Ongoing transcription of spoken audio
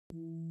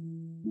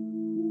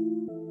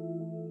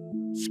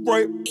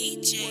Scrape.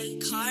 EJ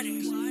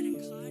Carter.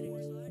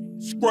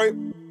 Scrape.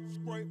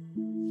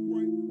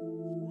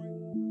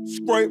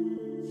 Scrape.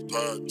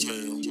 Pod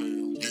town,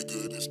 get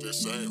good, it's that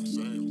sound.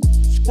 Scrape.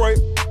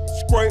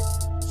 Scrape.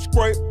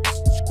 Scrape.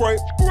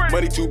 Scrape.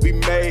 Money to be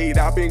made,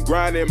 I've been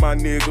grinding, my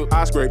nigga.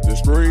 I scrape the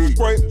street.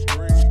 Scrape.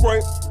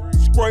 Scrape.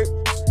 Scrape.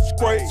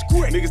 Scrape.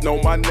 Niggas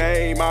know my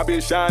name, I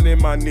been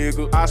shining, my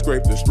nigga. I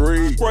scrape the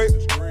street. Scrape.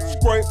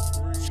 Scrape.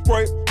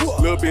 Scrape.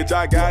 Little bitch,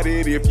 I got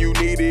it. If you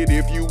need it,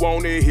 if you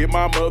want it, hit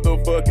my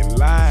motherfucking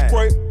line.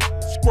 Scrape.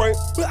 Scrape.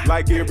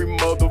 Like every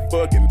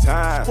motherfucking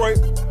time. Scrape.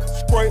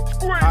 Scrape.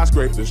 I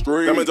scrape the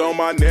street. Diamonds on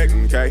my neck,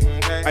 okay?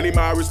 I need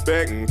my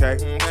respect, okay?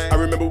 I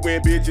remember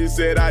when bitches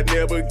said I'd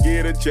never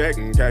get a check,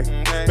 okay?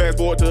 Fast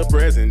forward to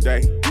present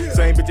day.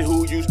 Same bitch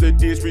who used to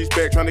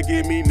disrespect, trying to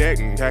give me neck,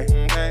 okay?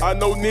 I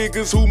know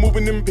niggas who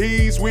moving them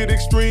peas with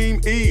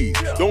extreme ease.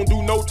 Don't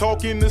do no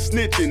talking or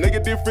snitching, they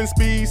get different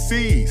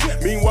species.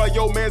 Meanwhile,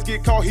 your mans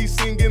get caught, he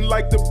singing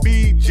like the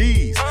Bee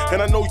Gees. And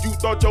I know you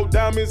thought your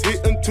diamonds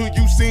hit until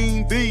you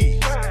seen these.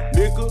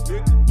 Nigga,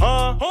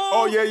 huh?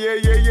 Oh yeah.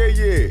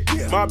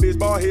 My bitch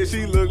bald head,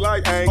 she look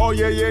like Hank. Oh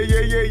yeah.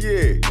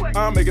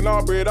 I'm making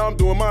all bread, I'm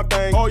doing my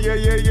thing. Oh yeah.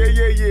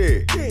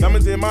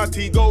 Diamonds in my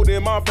teeth, gold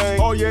in my fang.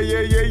 Oh yeah.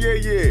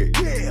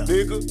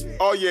 Nigga,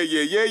 oh yeah.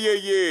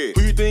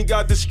 Who you think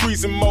got the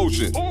streets in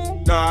motion?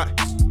 Nah,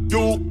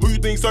 you. Who you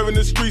think serving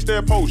the streets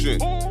that potion?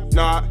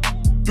 Nah,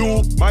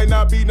 you. Might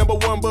not be number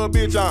one, but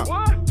bitch I'm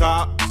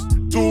top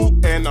two,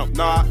 and I'm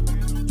not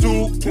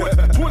two.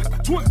 20.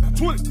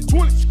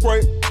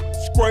 Scrape.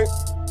 Scrape.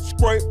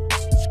 Scrape.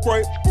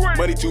 Scrape.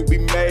 Money to be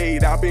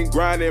made, I've been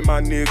grinding,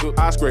 my nigga.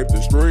 I scrape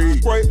the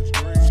street. Scrape.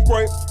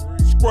 Scrape.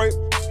 Scrape.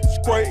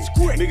 Scrape.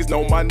 Niggas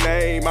know my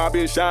name, I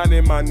been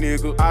shining, my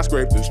nigga. I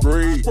scrape the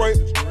street. Scrape.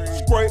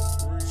 Scrape.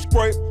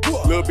 Scrape.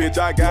 Little bitch,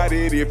 I got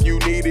it. If you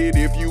need it,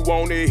 if you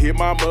want it, hit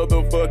my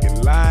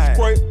motherfucking line.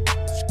 Scrape.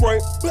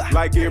 Scrape.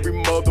 Like every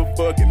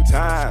motherfucking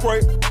time.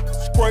 Scrape.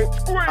 Scrape.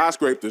 I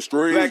scrape the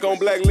street. Black on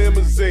black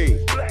limousine,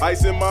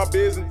 ice in my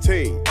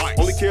Byzantine.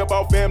 Only care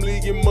about family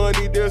and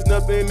money, there's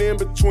nothing in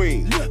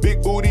between.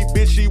 Big booty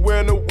bitch, she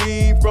wearing a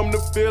weave from the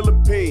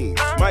Philippines.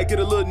 Might get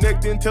a little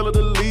neck, then tell her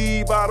to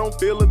leave, I don't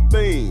feel a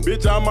thing.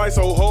 Bitch, I might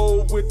so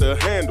hold with the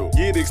handle.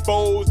 Get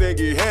exposed and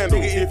get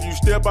handled. If you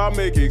step, I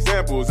make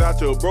examples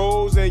out your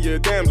bros and your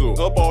damsel.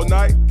 Up all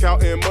night,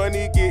 counting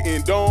money,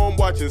 getting dome,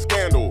 watching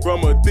Scandal.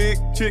 From a thick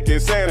chicken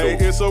sandal. Hey,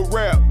 it's a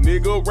rap,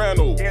 nigga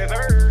Randall.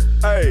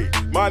 Hey,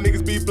 my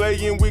niggas be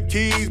playing with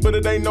keys, but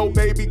it ain't no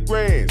baby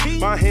grands.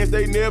 My hands,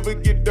 they never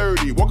get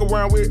dirty. Walk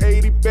around with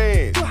 80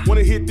 bands.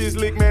 Wanna hit this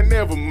lick, man,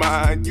 never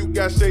mind. You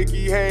got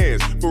shaky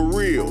hands, for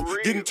real.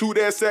 Getting to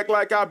that sack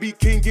like I be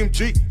King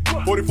MG.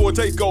 44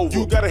 takeover.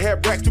 You gotta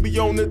have racks to be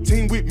on the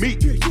team with me.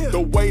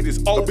 The wait is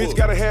over. Bitch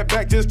gotta have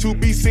back just to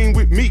be seen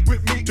with me.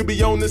 To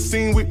be on the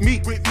scene with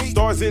me.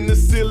 Stars in the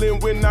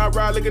ceiling when I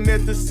ride, looking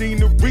at the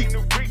scenery.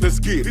 Let's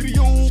get it.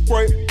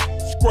 Scrape.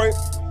 Scrape.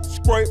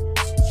 Scrape.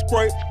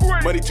 Scrape.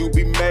 Money to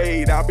be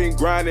made, I've been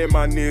grinding,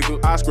 my nigga.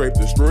 I scrape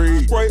the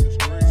street. Scrape.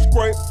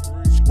 Scrape.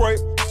 Scrape.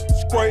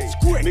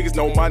 Scrape. Niggas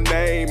know my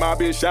name, I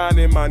been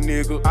shining, my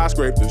nigga. I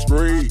scrape the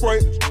street.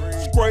 Scrape.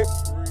 Scrape.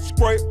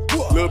 Scrape.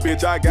 Little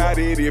bitch, I got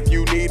it. If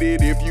you need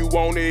it, if you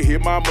want it, hit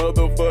my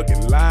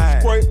motherfucking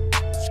line. Scrape.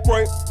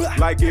 Scrape.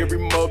 Like every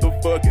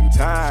motherfucking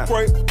time.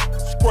 Scrape.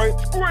 Scrape.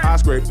 I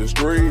scrape the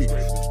street.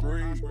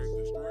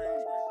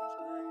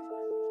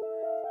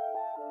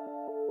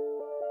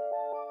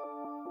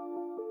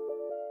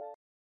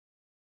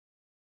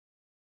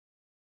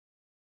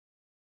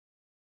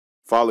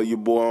 Follow your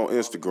boy on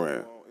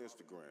Instagram.